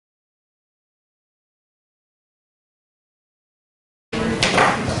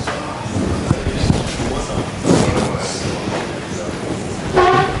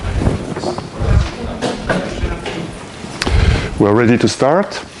Ready to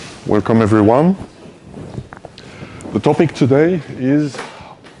start? Welcome everyone. The topic today is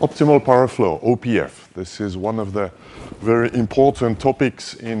optimal power flow, OPF. This is one of the very important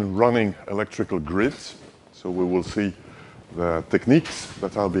topics in running electrical grids. So we will see the techniques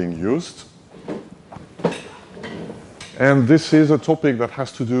that are being used. And this is a topic that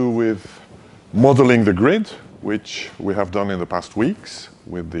has to do with modeling the grid, which we have done in the past weeks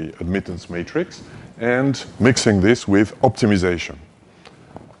with the admittance matrix, and mixing this with optimization.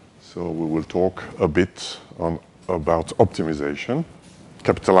 So we will talk a bit about optimization,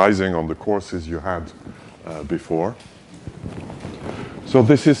 capitalizing on the courses you had before. So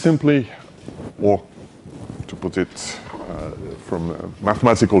this is simply, or to put it from a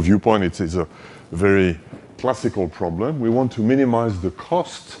mathematical viewpoint, it is a very classical problem. We want to minimize the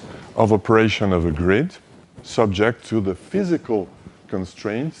cost of operation of a grid subject to the physical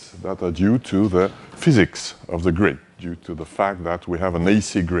constraints that are due to the physics of the grid, due to the fact that we have an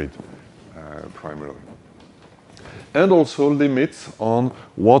AC grid primarily. And also limits on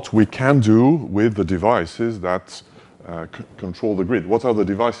what we can do with the devices that control the grid. What are the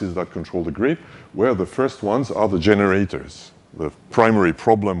devices that control the grid? Well, the first ones are the generators. The primary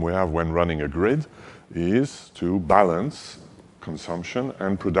problem we have when running a grid is to balance consumption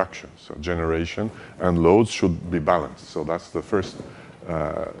and production. So generation and loads should be balanced. So that's the first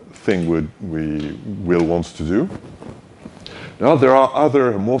thing we will want to do. Now there are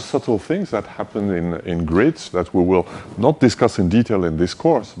other more subtle things that happen in grids that we will not discuss in detail in this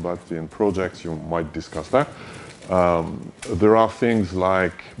course, but in projects you might discuss that. There are things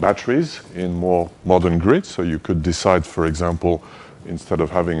like batteries in more modern grids. So you could decide, for example, instead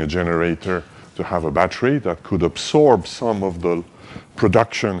of having a generator, to have a battery that could absorb some of the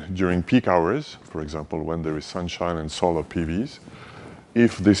production during peak hours, for example, when there is sunshine and solar PVs.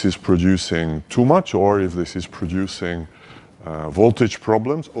 If this is producing too much, or if this is producing voltage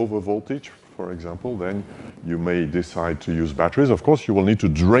problems, over voltage, for example, then you may decide to use batteries. Of course, you will need to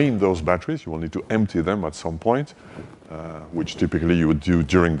drain those batteries. You will need to empty them at some point, which typically you would do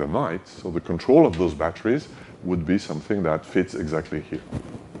during the night. So the control of those batteries would be something that fits exactly here.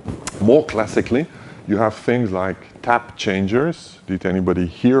 More classically, you have things like tap changers. Did anybody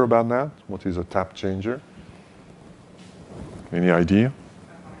hear about that? What is a tap changer? Any idea?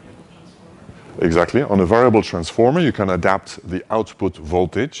 Exactly. On a variable transformer, you can adapt the output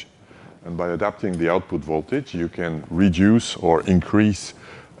voltage. And by adapting the output voltage, you can reduce or increase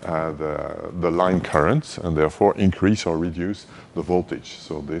the line currents, and therefore increase or reduce the voltage.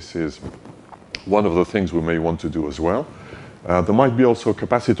 So this is one of the things we may want to do as well. There might be also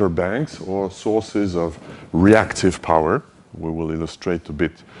capacitor banks or sources of reactive power. We will illustrate a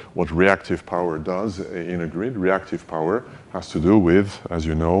bit what reactive power does in a grid. Reactive power has to do with, as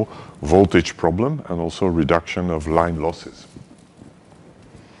you know, voltage problem and also reduction of line losses.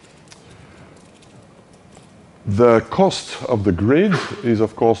 The cost of the grid is,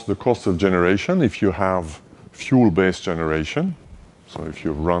 of course, the cost of generation if you have fuel-based generation. So if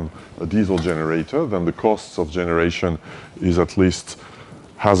you run a diesel generator, then the costs of generation is at least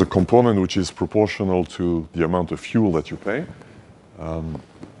has a component which is proportional to the amount of fuel that you pay.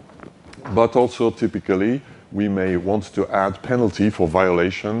 But also typically we may want to add penalty for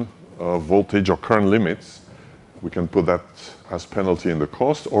violation of voltage or current limits. We can put that as penalty in the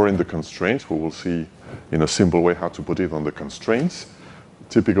cost or in the constraints. We will see in a simple way how to put it on the constraints.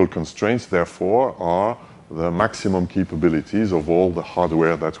 Typical constraints, therefore, are the maximum capabilities of all the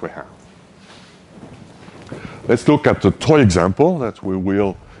hardware that we have. Let's look at the toy example that we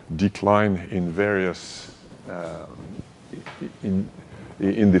will decline in various, in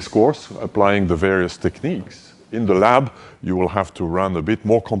this course, applying the various techniques. In the lab, you will have to run a bit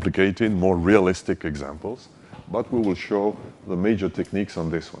more complicated, more realistic examples, but we will show the major techniques on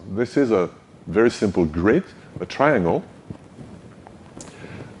this one. This is a very simple grid, a triangle.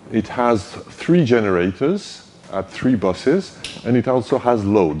 It has 3 generators at 3 buses, and it also has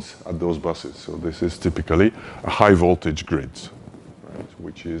loads at those buses. So this is typically a high voltage grid, right,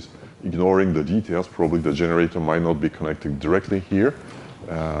 which is ignoring the details. Probably the generator might not be connected directly here,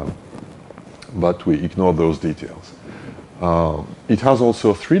 but we ignore those details. It has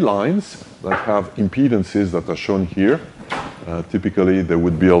also 3 lines that have impedances that are shown here. Typically, there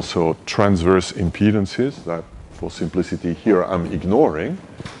would be also transverse impedances that, for simplicity, here I'm ignoring,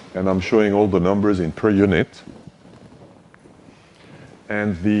 and I'm showing all the numbers in per unit.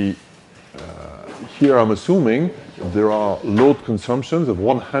 And here I'm assuming there are load consumptions of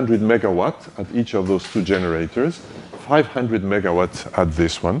 100 megawatts at each of those 2 generators, 500 megawatts at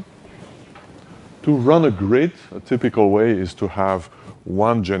this one. To run a grid, a typical way is to have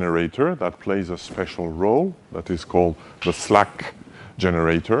one generator that plays a special role that is called the slack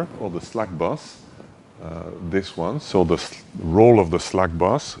generator or the slack bus. This one. So the role of the slack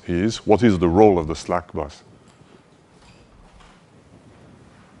bus is, what is the role of the slack bus?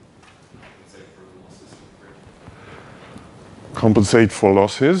 Compensate for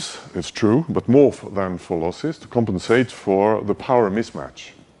losses, it's true, but more than for losses, to compensate for the power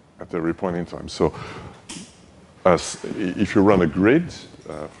mismatch at every point in time. So if you run a grid,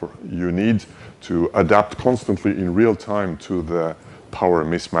 you need to adapt constantly in real time to the power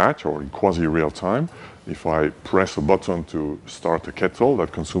mismatch, or in quasi-real time. If I press a button to start a kettle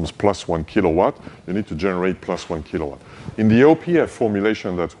that consumes +1 kilowatt, you need to generate +1 kilowatt. In the OPF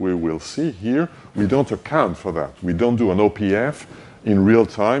formulation that we will see here, we don't account for that. We don't do an OPF in real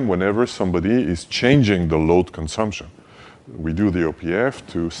time whenever somebody is changing the load consumption. We do the OPF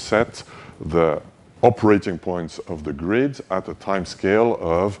to set the operating points of the grid at a time scale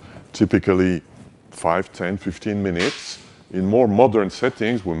of typically 5, 10, 15 minutes. In more modern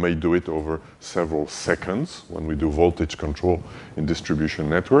settings, we may do it over several seconds when we do voltage control in distribution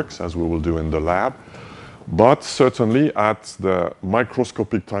networks, as we will do in the lab. But certainly at the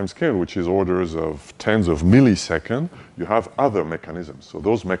microscopic time scale, which is orders of tens of milliseconds, you have other mechanisms. So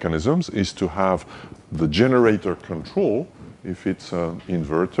those mechanisms is to have the generator control. If it's an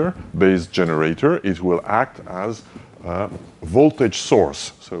inverter-based generator, it will act as a voltage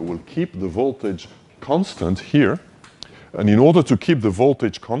source. So it will keep the voltage constant here. And in order to keep the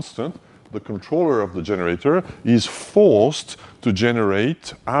voltage constant, the controller of the generator is forced to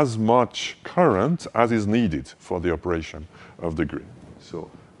generate as much current as is needed for the operation of the grid. So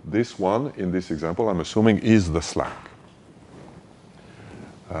this one, in this example, I'm assuming is the slack.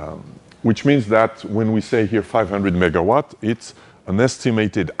 Which means that when we say here 500 megawatt, it's an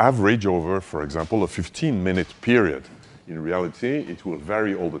estimated average over, for example, a 15-minute period. In reality, it will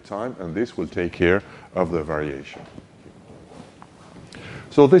vary all the time, and this will take care of the variation.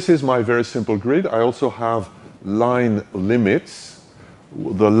 So this is my very simple grid. I also have line limits.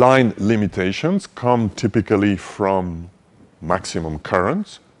 The line limitations come typically from maximum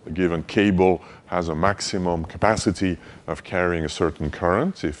current. A given cable has a maximum capacity of carrying a certain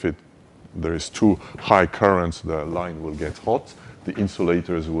current. If there is too high current, the line will get hot, the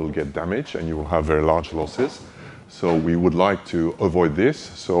insulators will get damaged, and you will have very large losses. So we would like to avoid this.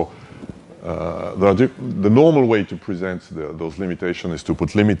 So the normal way to present those limitations is to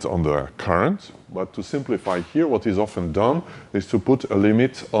put limit on the current, but to simplify here, what is often done is to put a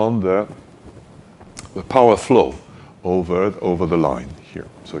limit on the power flow over the line here.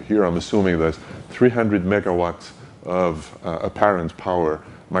 So here I'm assuming there's 300 megawatts of apparent power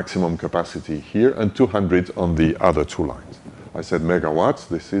maximum capacity here and 200 on the other two lines. I said megawatts,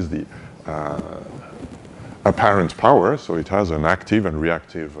 this is the apparent power, so it has an active and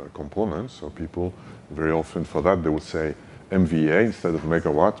reactive component. So people, very often for that, they would say MVA instead of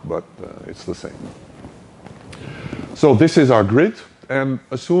megawatt, but it's the same. So this is our grid, and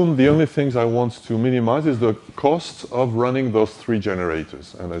assume the only things I want to minimize is the cost of running those three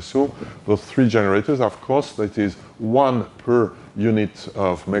generators. And assume those three generators have cost that is 1 per unit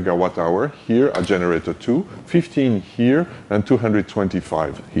of megawatt hour here at generator 2, 15 here, and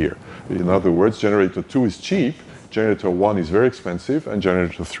 225 here. In other words, generator 2 is cheap, generator 1 is very expensive, and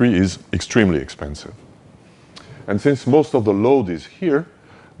generator 3 is extremely expensive. And since most of the load is here,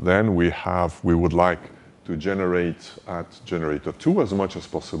 then we would like to generate at generator 2 as much as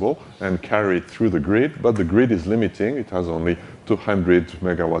possible and carry it through the grid, but the grid is limiting. It has only 200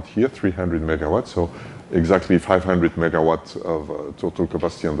 megawatt here, 300 megawatts, so exactly 500 megawatts of total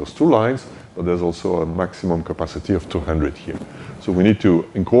capacity on those two lines, but there's also a maximum capacity of 200 here. So we need to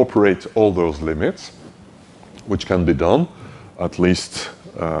incorporate all those limits, which can be done, at least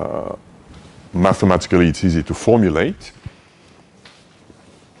mathematically it's easy to formulate.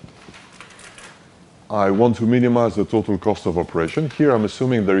 I want to minimize the total cost of operation. Here I'm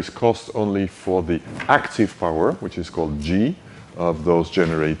assuming there is cost only for the active power, which is called G, of those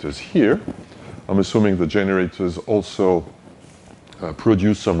generators here. I'm assuming the generators also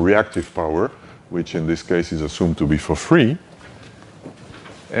produce some reactive power, which in this case is assumed to be for free.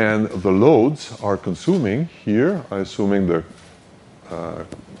 And the loads are consuming here, I'm assuming the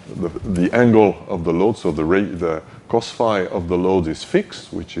angle of the load, so the cos phi of the load is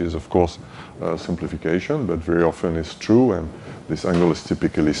fixed, which is of course a simplification, but very often is true, and this angle is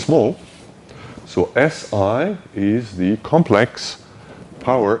typically small. So SI is the complex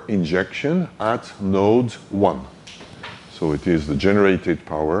power injection at node 1. So it is the generated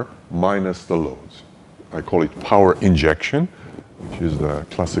power minus the loads. I call it power injection. which is the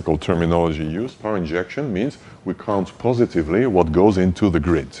classical terminology used. Power injection means we count positively what goes into the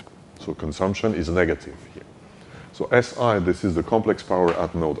grid. So consumption is negative here. So SI, this is the complex power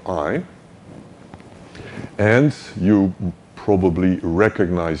at node I. And you probably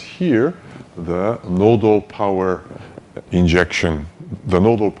recognize here the nodal power injection, the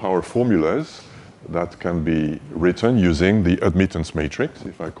nodal power formulas that can be written using the admittance matrix.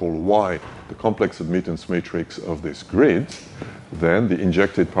 If I call Y the complex admittance matrix of this grid, then the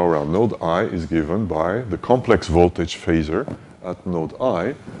injected power at node I is given by the complex voltage phasor at node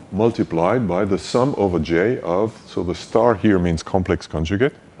I multiplied by the sum over J of, so the star here means complex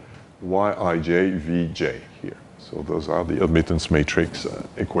conjugate, Yij Vj here. So those are the admittance matrix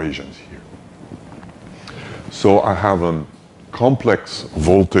equations here. So I have a complex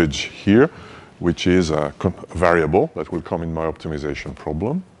voltage here, which is a variable that will come in my optimization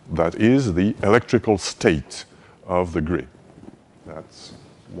problem. That is the electrical state of the grid. That's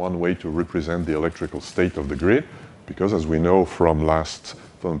one way to represent the electrical state of the grid, because as we know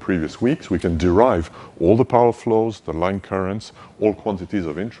from previous weeks, we can derive all the power flows, the line currents, all quantities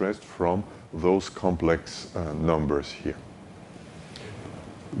of interest from those complex numbers here.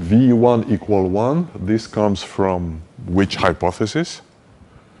 V1 equal 1, this comes from which hypothesis?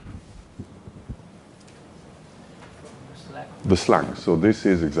 The slack. So this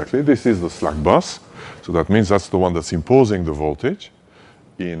is the slack bus. So that means that's the one that's imposing the voltage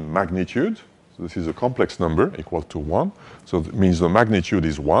in magnitude. So this is a complex number equal to 1. So that means the magnitude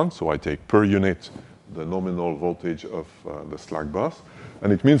is 1. So I take per unit the nominal voltage of the slack bus.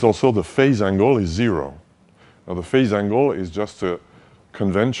 And it means also the phase angle is 0. Now the phase angle is just a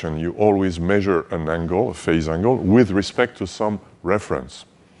convention. You always measure an angle, a phase angle, with respect to some reference.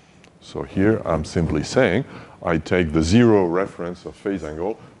 So here I'm simply saying I take the 0 reference of phase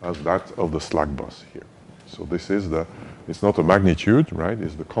angle as that of the slack bus here. So this is it's not a magnitude, right?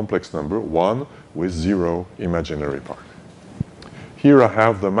 It's the complex number 1 with 0 imaginary part. Here I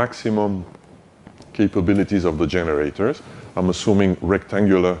have the maximum capabilities of the generators. I'm assuming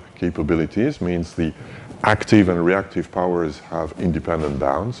rectangular capabilities, means the active and reactive powers have independent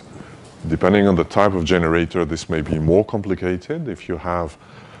bounds. Depending on the type of generator, this may be more complicated. If you have,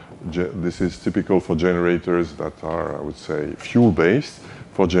 this is typical for generators that are, I would say, fuel-based.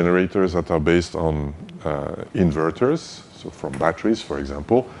 For generators that are based on inverters, so from batteries, for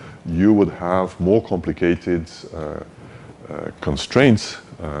example, you would have more complicated constraints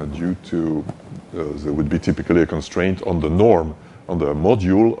due to, there would be typically a constraint on the norm, on the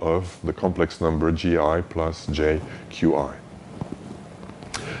module of the complex number Gi plus JQi.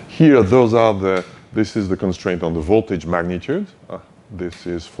 Here, this is the constraint on the voltage magnitude. This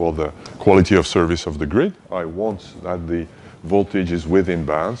is for the quality of service of the grid. I want that the voltage is within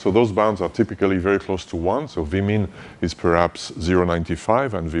bounds. So those bounds are typically very close to 1. So Vmin is perhaps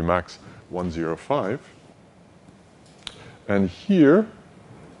 0.95 and Vmax 1.05. And here,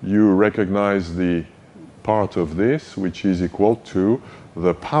 you recognize the part of this, which is equal to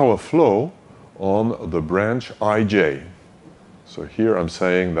the power flow on the branch Ij. So here I'm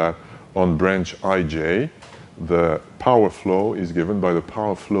saying that on branch Ij, the power flow is given by the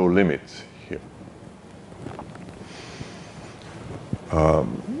power flow limit here.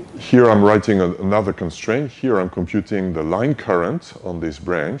 Here I'm writing another constraint. Here I'm computing the line current on this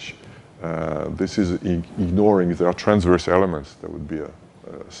branch. This is ignoring, there are transverse elements. There would be a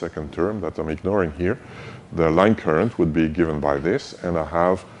second term that I'm ignoring here. The line current would be given by this, and I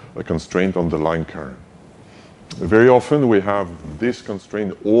have a constraint on the line current. Very often we have this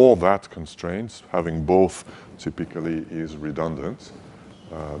constraint or that constraint. Having both typically is redundant.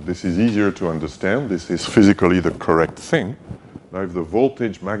 This is easier to understand. This is physically the correct thing. Now, if the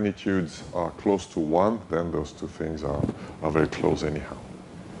voltage magnitudes are close to 1, then those two things are very close anyhow.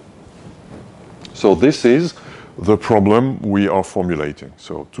 So this is the problem we are formulating.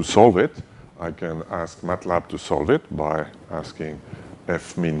 So to solve it, I can ask MATLAB to solve it by asking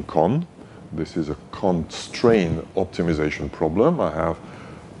fmin con. This is a constraint optimization problem. I have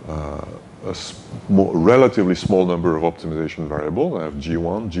a relatively small number of optimization variables. I have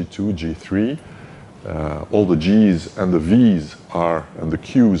G1, G2, G3. All the G's and the V's and the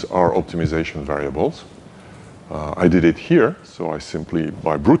Q's are optimization variables. I did it here, so I simply,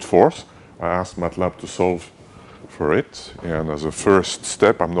 by brute force, I asked MATLAB to solve for it. And as a first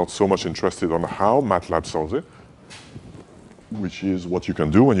step, I'm not so much interested on how MATLAB solves it, which is what you can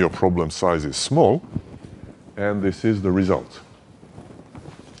do when your problem size is small. And this is the result.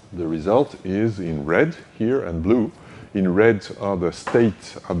 The result is in red here and blue. In red are the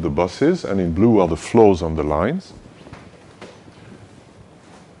state at the buses, and in blue are the flows on the lines.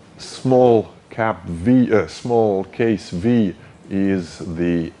 Small case V is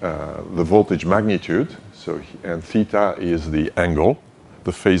the voltage magnitude, and theta is the angle,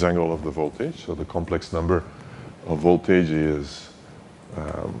 the phase angle of the voltage. So the complex number of voltage is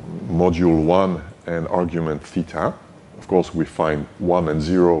module 1 and argument theta. Of course, we find 1 and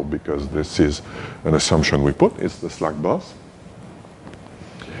 0 because this is an assumption we put. It's the slack bus.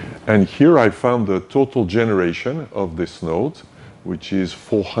 And here I found the total generation of this node, which is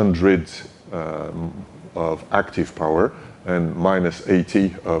 400 of active power and minus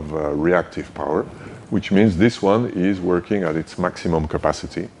 80 of reactive power, which means this one is working at its maximum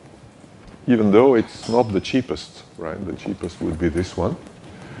capacity, even though it's not the cheapest, right? The cheapest would be this one.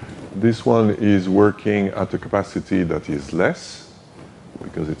 This one is working at a capacity that is less,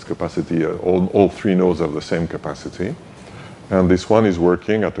 because its capacity, all three nodes have the same capacity. And this one is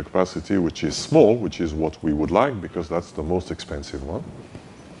working at a capacity which is small, which is what we would like, because that's the most expensive one.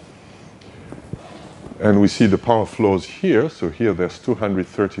 And we see the power flows here. So here there's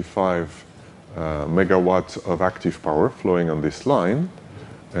 235 megawatts of active power flowing on this line,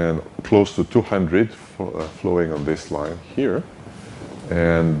 and close to 200 flowing on this line here.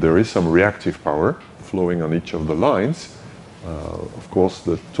 And there is some reactive power flowing on each of the lines. Of course,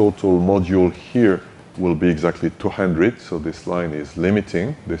 the total module here will be exactly 200, so this line is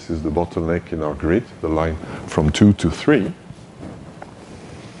limiting. This is the bottleneck in our grid, the line from 2 to 3.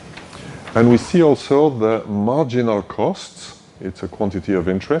 And we see also the marginal costs. It's a quantity of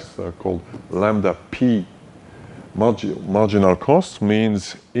interest called lambda p. Marginal cost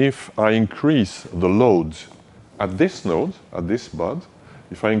means if I increase the load at this node, at this bud,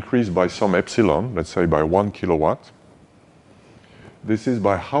 if I increase by some epsilon, let's say by 1 kilowatt, this is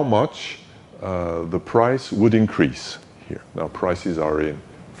by how much the price would increase here. Now, prices are in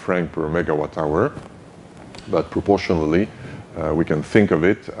franc per megawatt hour, but proportionally, we can think of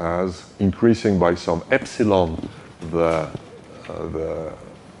it as increasing by some epsilon the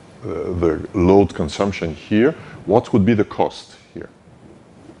load consumption here. What would be the cost here?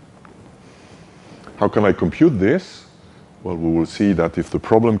 How can I compute this? Well, we will see that if the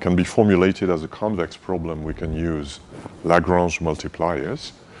problem can be formulated as a convex problem, we can use Lagrange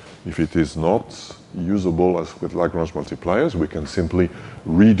multipliers. If it is not usable as with Lagrange multipliers, we can simply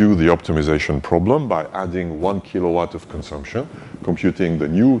redo the optimization problem by adding 1 kilowatt of consumption, computing the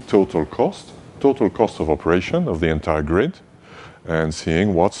new total cost of operation of the entire grid, and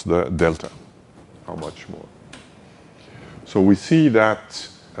seeing what's the delta, how much more. So we see that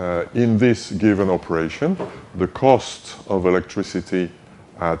in this given operation, the cost of electricity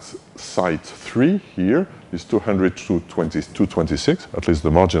at site 3 here is 200 to 226, at least the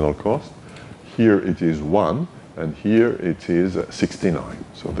marginal cost. Here it is 1, and here it is 69.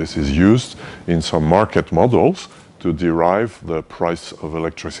 So this is used in some market models to derive the price of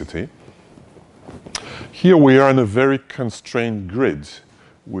electricity. Here we are in a very constrained grid.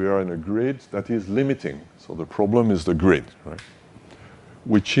 We are in a grid that is limiting. So the problem is the grid, right?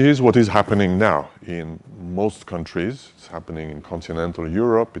 Which is what is happening now in most countries. It's happening in continental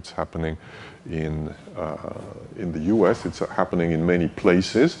Europe. It's happening in the US. It's happening in many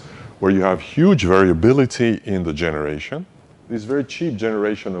places where you have huge variability in the generation. This very cheap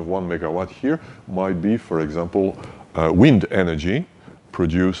generation of 1 megawatt here might be, for example, wind energy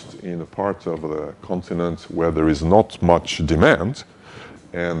produced in a part of the continent where there is not much demand,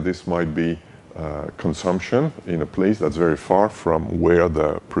 and this might be consumption in a place that's very far from where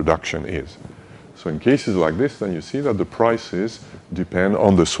the production is. So in cases like this, then you see that the prices depend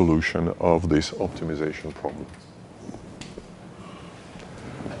on the solution of this optimization problem.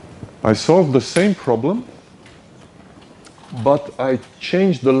 I solved the same problem, but I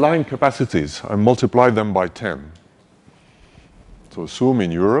changed the line capacities. I multiplied them by 10. So assume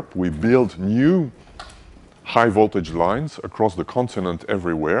in Europe we build new high voltage lines across the continent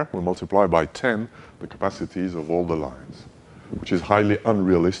everywhere. We multiply by 10 the capacities of all the lines, which is highly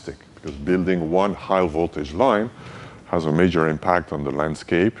unrealistic because building one high voltage line has a major impact on the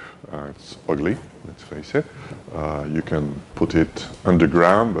landscape. It's ugly, let's face it. You can put it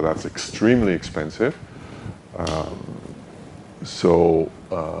underground, but that's extremely expensive.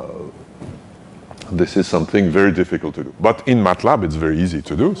 This is something very difficult to do. But in MATLAB, it's very easy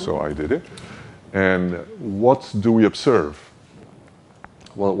to do, so I did it. And what do we observe?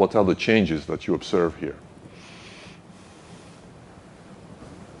 Well, what are the changes that you observe here?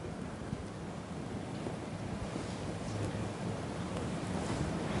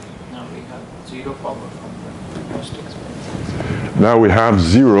 Now we have zero power from the most expensive. Now we have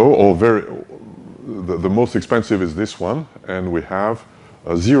zero, or the most expensive is this one, and we have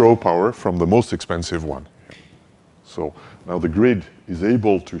zero power from the most expensive one. So now the grid is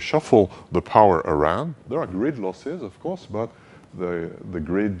able to shuffle the power around. There are grid losses, of course, but the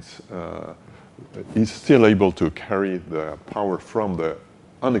grid is still able to carry the power from the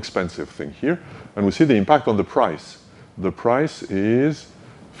inexpensive thing here. And we see the impact on the price. The price is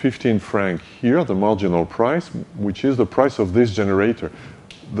 15 francs here, the marginal price, which is the price of this generator.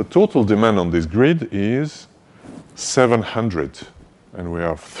 The total demand on this grid is 700. And we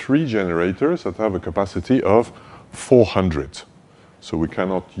have 3 generators that have a capacity of 400. So we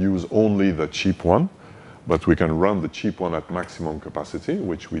cannot use only the cheap one, but we can run the cheap one at maximum capacity,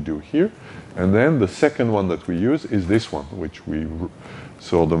 which we do here. And then the second one that we use is this one, which we...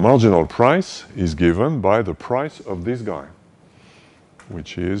 So the marginal price is given by the price of this guy,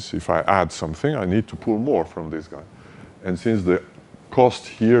 which is, if I add something, I need to pull more from this guy. And since the cost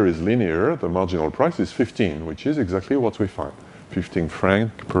here is linear, the marginal price is 15, which is exactly what we find, 15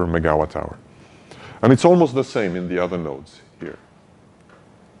 francs per megawatt hour. And it's almost the same in the other nodes here.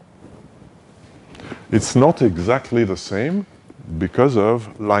 It's not exactly the same because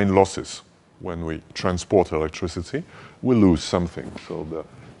of line losses. When we transport electricity, we lose something. So the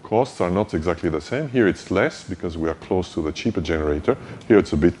costs are not exactly the same. Here it's less because we are close to the cheaper generator. Here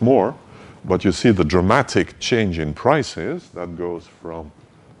it's a bit more. But you see the dramatic change in prices that goes from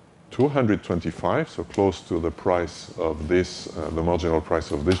 225, so close to the price of this, the marginal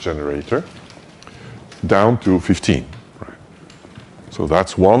price of this generator, down to 15. Right? So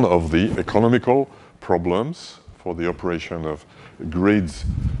that's one of the economical problems for the operation of grids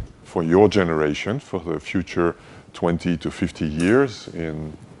for your generation for the future 20 to 50 years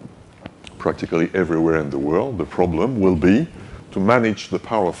in practically everywhere in the world. The problem will be to manage the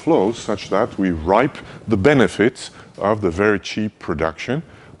power flows such that we reap the benefits of the very cheap production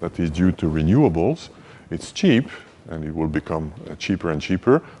that is due to renewables. It's cheap, and it will become cheaper and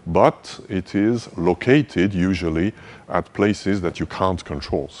cheaper, but it is located usually at places that you can't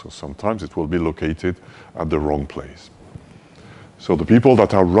control. So sometimes it will be located at the wrong place. So the people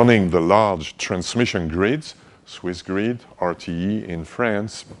that are running the large transmission grids, Swiss Grid, RTE in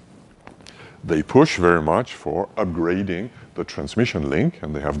France, they push very much for upgrading the transmission link,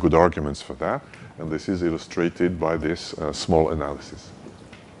 and they have good arguments for that. And this is illustrated by this small analysis.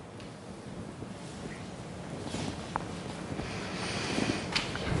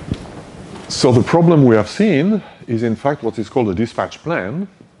 So the problem we have seen is in fact what is called a dispatch plan,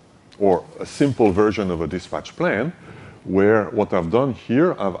 or a simple version of a dispatch plan, where what I've done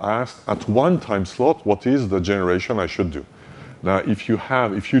here, I've asked at one time slot, what is the generation I should do? Now, if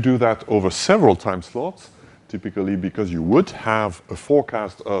you do that over several time slots, typically because you would have a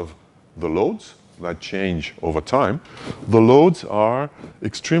forecast of the loads that change over time, the loads are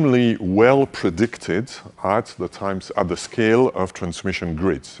extremely well predicted at the scale of transmission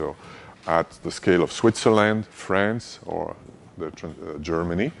grids. So at the scale of Switzerland, France, or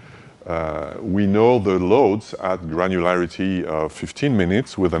Germany, we know the loads at granularity of 15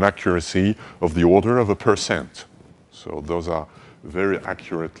 minutes with an accuracy of the order of 1%. So those are very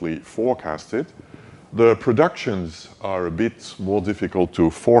accurately forecasted. The productions are a bit more difficult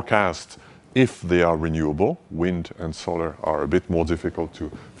to forecast if they are renewable. Wind and solar are a bit more difficult to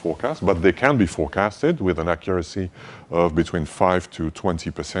forecast, but they can be forecasted with an accuracy of between 5 to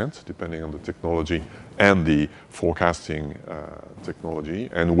 20%, depending on the technology and the forecasting technology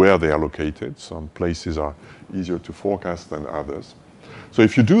and where they are located. Some places are easier to forecast than others. So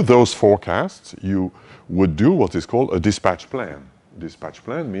if you do those forecasts, you would do what is called a dispatch plan. Dispatch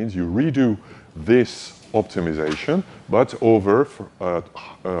plan means you redo this optimization, but over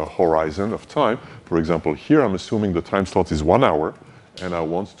a horizon of time. For example, here I'm assuming the time slot is 1 hour, and I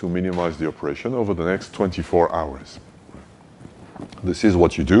want to minimize the operation over the next 24 hours. This is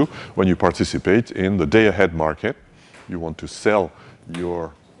what you do when you participate in the day-ahead market. You want to sell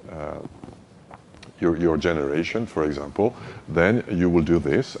your generation, for example, then you will do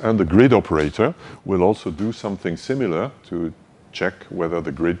this. And the grid operator will also do something similar to check whether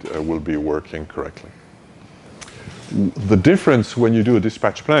the grid will be working correctly. The difference when you do a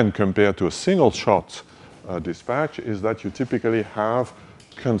dispatch plan compared to a single-shot dispatch is that you typically have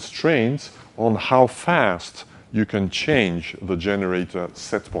constraints on how fast you can change the generator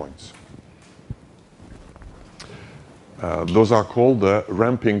set points. Those are called the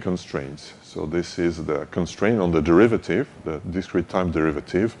ramping constraints. So this is the constraint on the derivative, the discrete time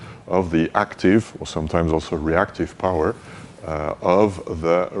derivative of the active or sometimes also reactive power of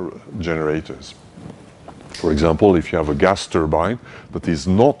the generators. For example, if you have a gas turbine that is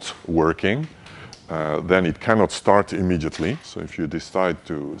not working, then it cannot start immediately. So if you decide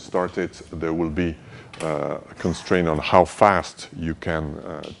to start it, there will be a constraint on how fast you can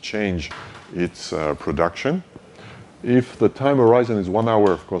change its production. If the time horizon is 1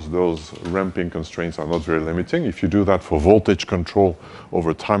 hour, of course, those ramping constraints are not very limiting. If you do that for voltage control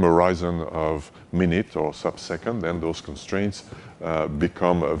over time horizon of minute or sub-second, then those constraints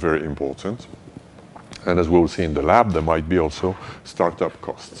become very important. And as we will see in the lab, there might be also startup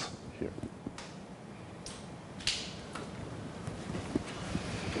costs here.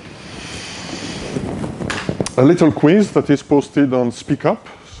 A little quiz that is posted on SpeakUp.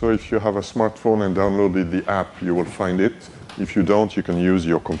 So if you have a smartphone and downloaded the app, you will find it. If you don't, you can use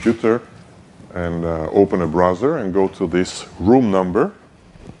your computer and open a browser and go to this room number.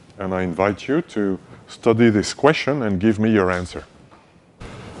 And I invite you to study this question and give me your answer.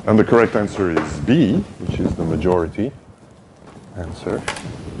 And the correct answer is B, which is the majority answer.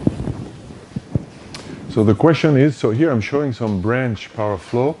 So the question is, so here I'm showing some branch power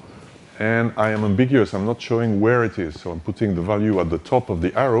flow. And I am ambiguous, I'm not showing where it is. So I'm putting the value at the top of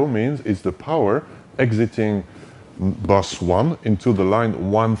the arrow, means it's the power exiting bus 1 into the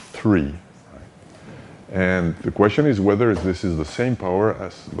line 1, 3. And the question is whether this is the same power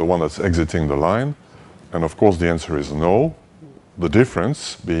as the one that's exiting the line. And of course the answer is no. The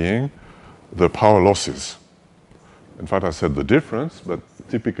difference being the power losses. In fact, I said the difference, but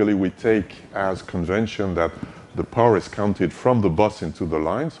typically we take as convention that the power is counted from the bus into the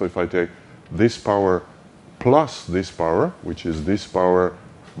line. So if I take this power plus this power, which is this power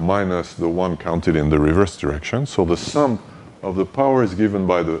minus the one counted in the reverse direction. So the sum of the power is given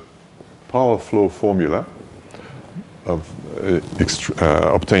by the power flow formula of,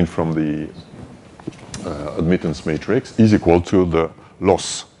 obtained from the admittance matrix is equal to the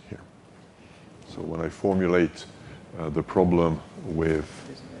loss here. So when I formulate the problem with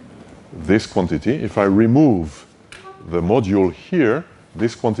this quantity, if I remove the module here,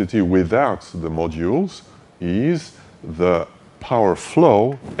 this quantity without the modules is the power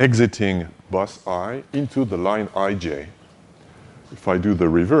flow exiting bus I into the line ij. If I do the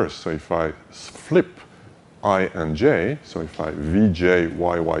reverse, so if I flip I and j, so if I vj,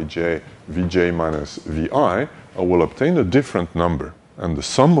 yyj, vj minus vi, I will obtain a different number. And the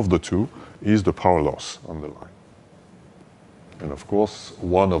sum of the two is the power loss on the line. And of course,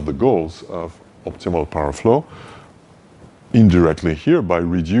 one of the goals of optimal power flow, indirectly here, by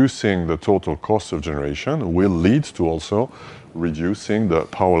reducing the total cost of generation, will lead to also reducing the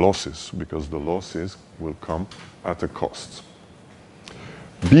power losses, because the losses will come at a cost.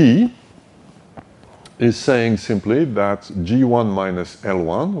 B is saying simply that G1 minus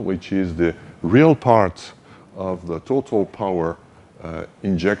L1, which is the real part of the total power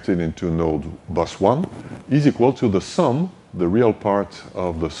injected into node bus 1, is equal to the sum, the real part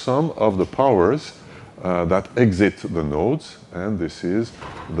of the sum of the powers that exit the nodes, and this is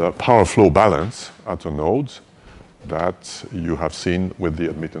the power flow balance at a node that you have seen with the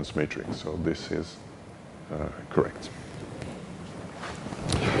admittance matrix. So this is correct.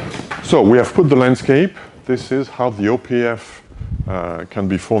 So we have put the landscape. This is how the OPF can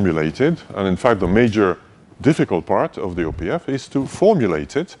be formulated. And in fact, the major difficult part of the OPF is to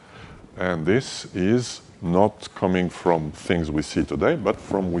formulate it. And this is not coming from things we see today, but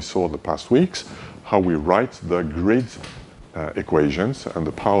from we saw the past weeks, how we write the grid equations and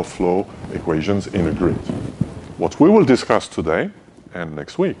the power flow equations in a grid. What we will discuss today and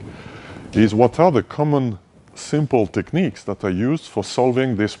next week is what are the common simple techniques that are used for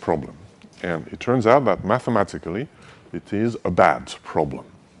solving this problem. And it turns out that mathematically it is a bad problem.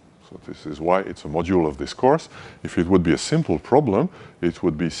 So this is why it's a module of this course. If it would be a simple problem, it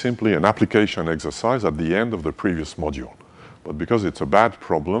would be simply an application exercise at the end of the previous module. But because it's a bad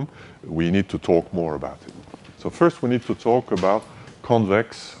problem, we need to talk more about it. So first we need to talk about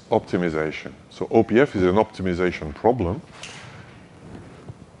convex optimization. So OPF is an optimization problem.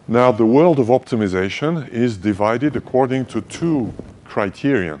 Now the world of optimization is divided according to two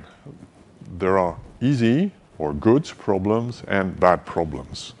criterion. There are easy or good problems and bad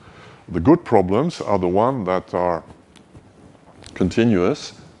problems. The good problems are the ones that are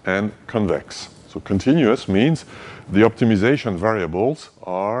continuous and convex. So continuous means the optimization variables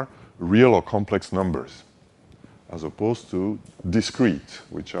are real or complex numbers, as opposed to discrete,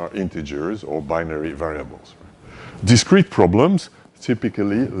 which are integers or binary variables. Discrete problems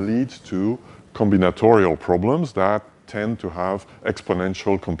typically lead to combinatorial problems that tend to have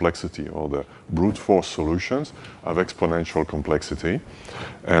exponential complexity, or the brute force solutions have exponential complexity.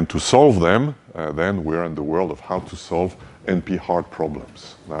 And to solve them, then we're in the world of how to solve NP-hard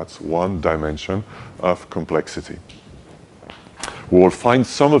problems. That's one dimension of complexity. We will find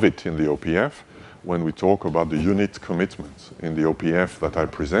some of it in the OPF when we talk about the unit commitments. In the OPF that I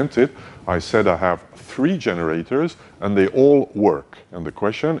presented, I said I have 3 generators and they all work. And the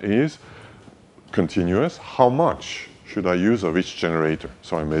question is continuous, how much should I use of each generator?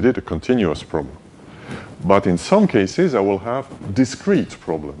 So I made it a continuous problem. But in some cases, I will have discrete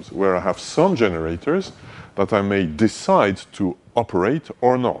problems, where I have some generators that I may decide to operate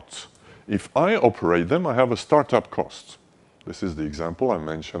or not. If I operate them, I have a startup cost. This is the example I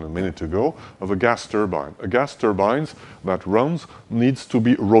mentioned a minute ago of a gas turbine. A gas turbine that runs needs to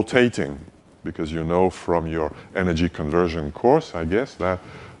be rotating, because you know from your energy conversion course, I guess, that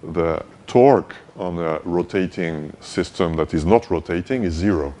the torque on a rotating system that is not rotating is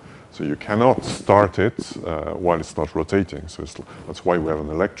 0. So you cannot start it while it's not rotating. So that's why we have an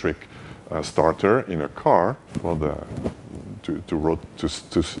electric starter in a car for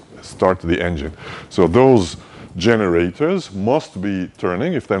to start the engine. So those generators must be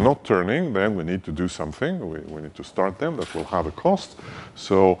turning. If they're not turning, then we need to do something. We need to start them. That will have a cost.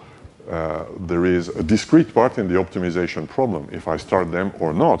 So there is a discrete part in the optimization problem. If I start them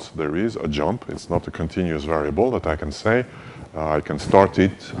or not, there is a jump. It's not a continuous variable that I can say. I can start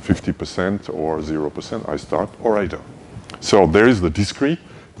it 50% or 0%. I start or I don't. So there is the discrete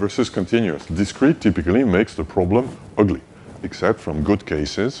versus continuous. Discrete typically makes the problem ugly, except from good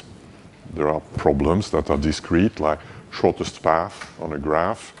cases. There are problems that are discrete, like shortest path on a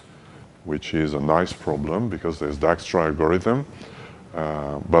graph, which is a nice problem because there's Dijkstra algorithm.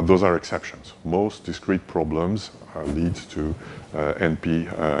 But those are exceptions. Most discrete problems lead to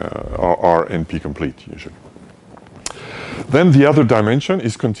NP, are NP complete usually. Then the other dimension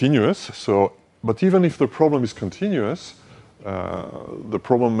is continuous. So, but even if the problem is continuous, the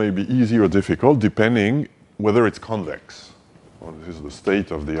problem may be easy or difficult depending whether it's convex. Well, this is the state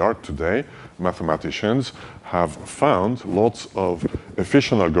of the art today. Mathematicians have found lots of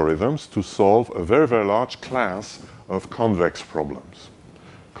efficient algorithms to solve a very, very large class of convex problems.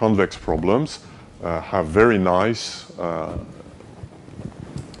 Convex problems have very nice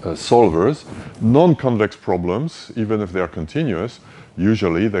solvers. Non-convex problems, even if they are continuous,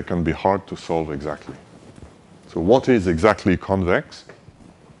 usually they can be hard to solve exactly. So what is exactly convex?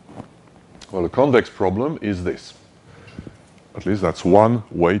 Well, a convex problem is this. At least that's one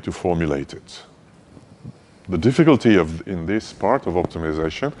way to formulate it. The difficulty in this part of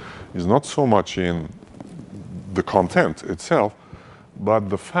optimization is not so much in the content itself, but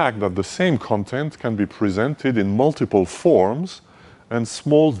the fact that the same content can be presented in multiple forms and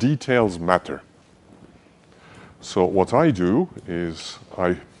small details matter. So what I do is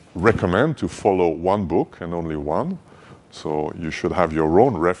I recommend to follow one book and only one. So you should have your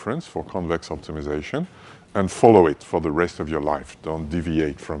own reference for convex optimization and follow it for the rest of your life. Don't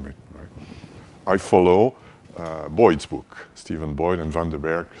deviate from it. Right? I follow Boyd's book, Stephen Boyd and Van der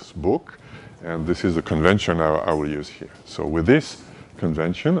Berg's book, and this is the convention I will use here. So with this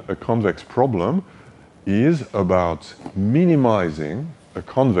convention, a convex problem is about minimizing a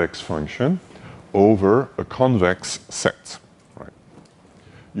convex function over a convex set. Right?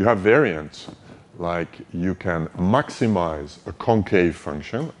 You have variants, like you can maximize a concave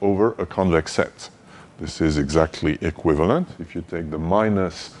function over a convex set. This is exactly equivalent. If you take the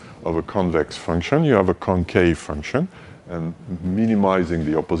minus of a convex function, you have a concave function, and minimizing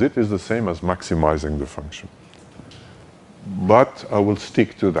the opposite is the same as maximizing the function. But I will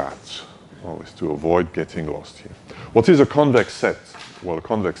stick to that, always to avoid getting lost here. What is a convex set? Well, a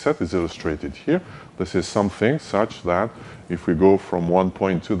convex set is illustrated here. This is something such that if we go from one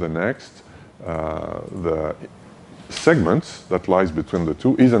point to the next, the segment that lies between the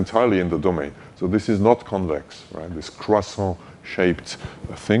two is entirely in the domain. So this is not convex, right? This croissant-shaped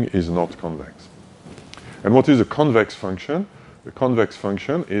thing is not convex. And what is a convex function? The convex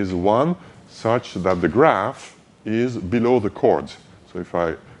function is one such that the graph is below the chords. So if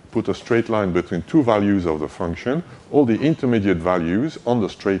I put a straight line between two values of the function, all the intermediate values on the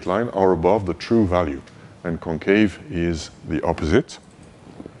straight line are above the true value. And concave is the opposite.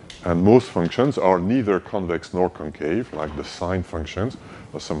 And most functions are neither convex nor concave, like the sine functions,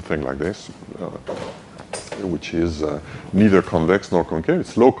 or something like this, which is neither convex nor concave.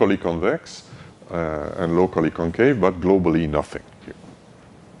 It's locally convex and locally concave, but globally nothing.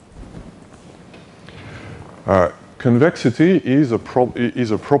 Convexity is a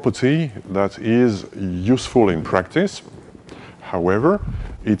property that is useful in practice. However,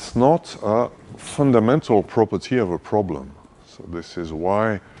 it's not a fundamental property of a problem. So this is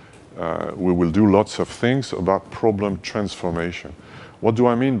why we will do lots of things about problem transformation. What do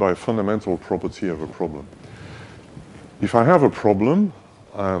I mean by fundamental property of a problem? If I have a problem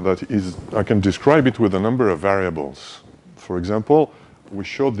I can describe it with a number of variables. For example, we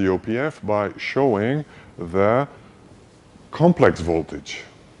showed the OPF by showing the complex voltage.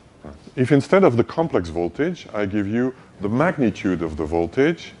 If instead of the complex voltage, I give you the magnitude of the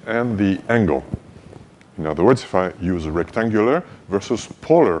voltage and the angle. In other words, if I use a rectangular versus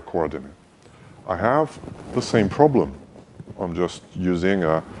polar coordinate, I have the same problem. I'm just using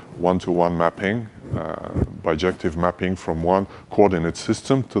a one-to-one mapping, bijective mapping from one coordinate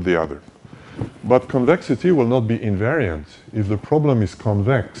system to the other. But convexity will not be invariant. If the problem is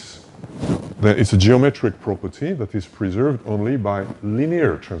convex, then it's a geometric property that is preserved only by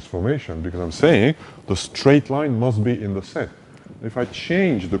linear transformation, because I'm saying the straight line must be in the set. If I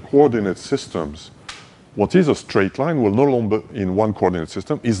change the coordinate systems, what is a straight line will no longer in one coordinate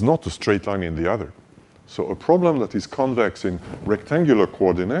system is not a straight line in the other. So a problem that is convex in rectangular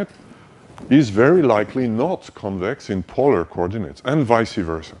coordinate is very likely not convex in polar coordinates, and vice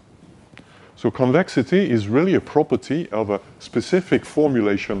versa. So convexity is really a property of a specific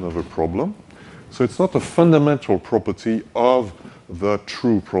formulation of a problem. So it's not a fundamental property of the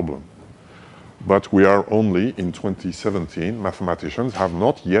true problem. But we are only in 2017, mathematicians have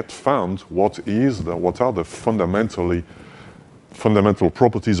not yet found what are the fundamental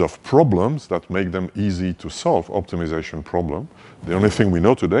properties of problems that make them easy to solve, optimization problem. The only thing we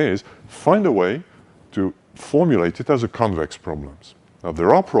know today is find a way to formulate it as a convex problem. Now,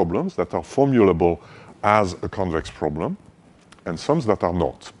 there are problems that are formulable as a convex problem, and some that are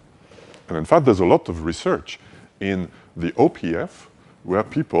not. And in fact, there's a lot of research in the OPF where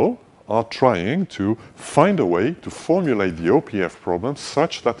people are trying to find a way to formulate the OPF problem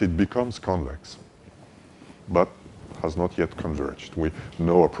such that it becomes convex, but has not yet converged. We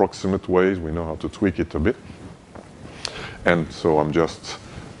know approximate ways, we know how to tweak it a bit. And so I'm just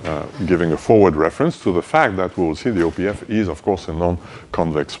giving a forward reference to the fact that we will see the OPF is, of course, a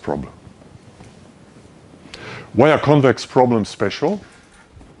non-convex problem. Why are convex problems special?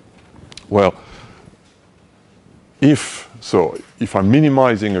 Well, if I'm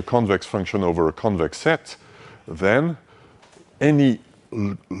minimizing a convex function over a convex set, then any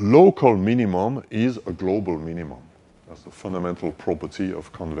local minimum is a global minimum. That's the fundamental property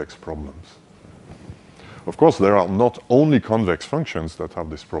of convex problems. Of course, there are not only convex functions that have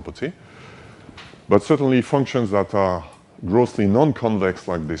this property, but certainly functions that are grossly non-convex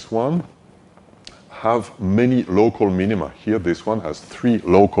like this one have many local minima. Here, this one has 3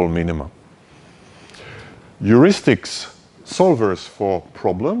 local minima. Heuristics, solvers for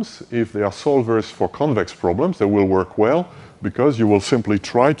problems, if they are solvers for convex problems, they will work well because you will simply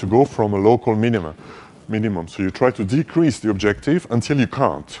try to go from a local minimum. So you try to decrease the objective until you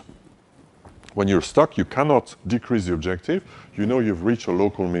can't. When you're stuck, you cannot decrease the objective. You know you've reached a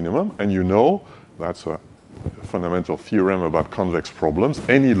local minimum, and you know, that's a fundamental theorem about convex problems,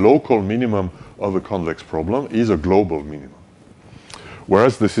 any local minimum of a convex problem is a global minimum.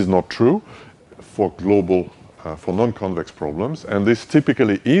 Whereas this is not true for non-convex problems, and this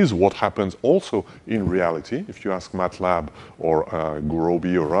typically is what happens also in reality. If you ask MATLAB or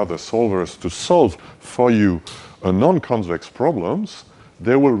Gurobi or other solvers to solve for you a non-convex problems,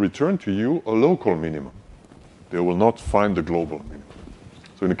 they will return to you a local minimum. They will not find the global minimum.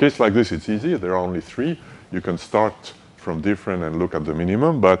 So in a case like this, it's easy. There are only 3. You can start from different and look at the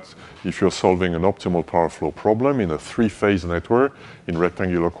minimum, but if you're solving an optimal power flow problem in a 3-phase network, in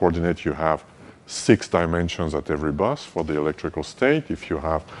rectangular coordinate, you have 6 dimensions at every bus for the electrical state. If you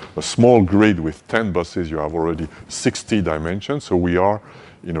have a small grid with 10 buses, you have already 60 dimensions. So we are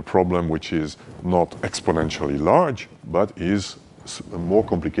in a problem which is not exponentially large, but is more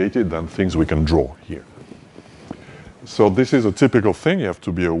complicated than things we can draw here. So this is a typical thing you have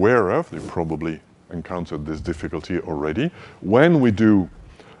to be aware of. You probably encountered this difficulty already. When we solve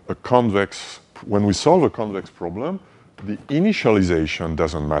a convex problem, the initialization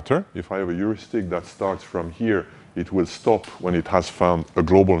doesn't matter. If I have a heuristic that starts from here, it will stop when it has found a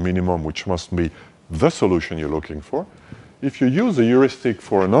global minimum, which must be the solution you're looking for. If you use a heuristic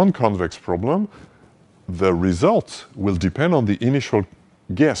for a non-convex problem, the result will depend on the initial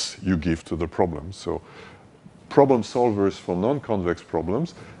guess you give to the problem. So problem solvers for non-convex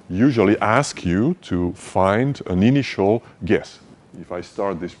problems usually ask you to find an initial guess. If I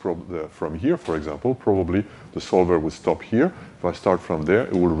start this from here, for example, probably the solver will stop here. If I start from there,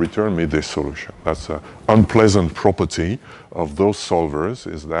 it will return me this solution. That's an unpleasant property of those solvers,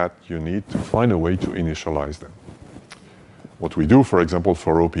 is that you need to find a way to initialize them. What we do, for example,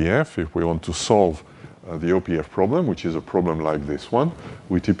 for OPF, if we want to solve the OPF problem, which is a problem like this one,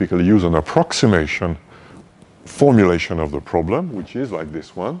 we typically use an approximation formulation of the problem, which is like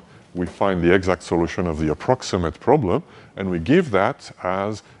this one. We find the exact solution of the approximate problem, and we give that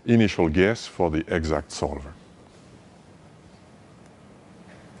as initial guess for the exact solver.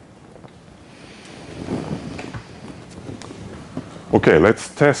 Okay,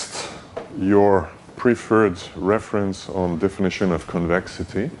 let's test your preferred reference on definition of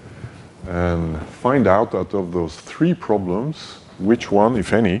convexity. and find out of those 3 problems, which one,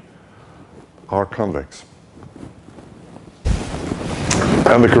 if any, are convex.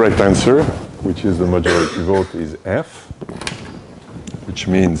 And the correct answer, which is the majority vote, is F, which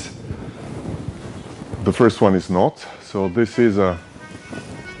means the first one is not. So this is a,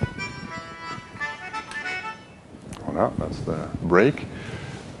 voilà, that's the break.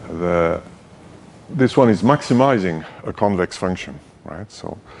 This one is maximizing a convex function, right?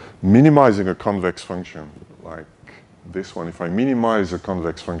 So minimizing a convex function, like this one, if I minimize a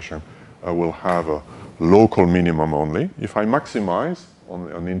convex function, I will have a local minimum only. If I maximize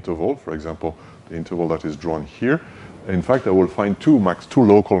on an interval, for example, the interval that is drawn here, in fact, I will find two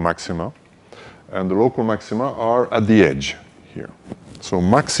local maxima. And the local maxima are at the edge here. So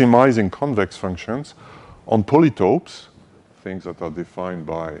maximizing convex functions on polytopes, things that are defined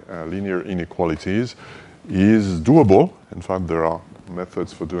by linear inequalities, is doable. In fact, there are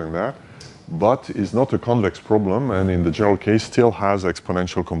methods for doing that, but is not a convex problem, and in the general case still has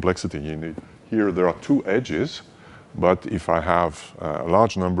exponential complexity. Here there are 2 edges, but if I have a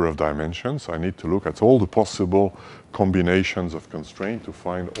large number of dimensions, I need to look at all the possible combinations of constraints to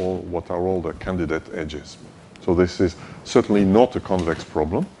find what are all the candidate edges. So this is certainly not a convex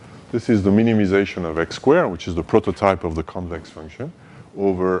problem. This is the minimization of x squared, which is the prototype of the convex function,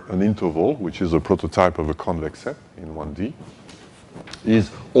 over an interval, which is a prototype of a convex set in 1D.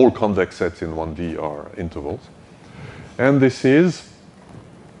 All convex sets in 1D are intervals. And this is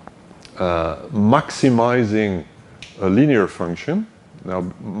maximizing a linear function. Now,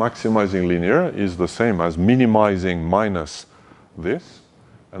 maximizing linear is the same as minimizing minus this.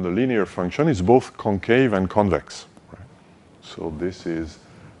 And the linear function is both concave and convex. Right? So this is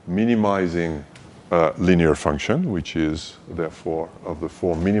minimizing a linear function, which is therefore of the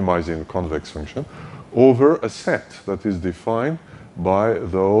form minimizing a convex function, over a set that is defined by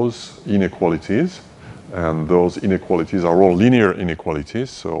those inequalities. And those inequalities are all linear inequalities.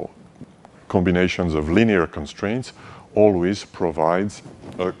 So combinations of linear constraints always provides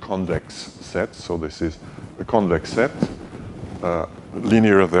a convex set. So this is a convex set,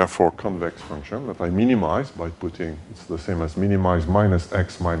 linear, therefore convex function that I minimize by putting, it's the same as minimize minus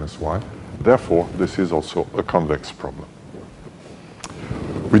x minus y. Therefore, this is also a convex problem.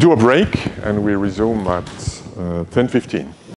 We do a break and we resume at 10:15.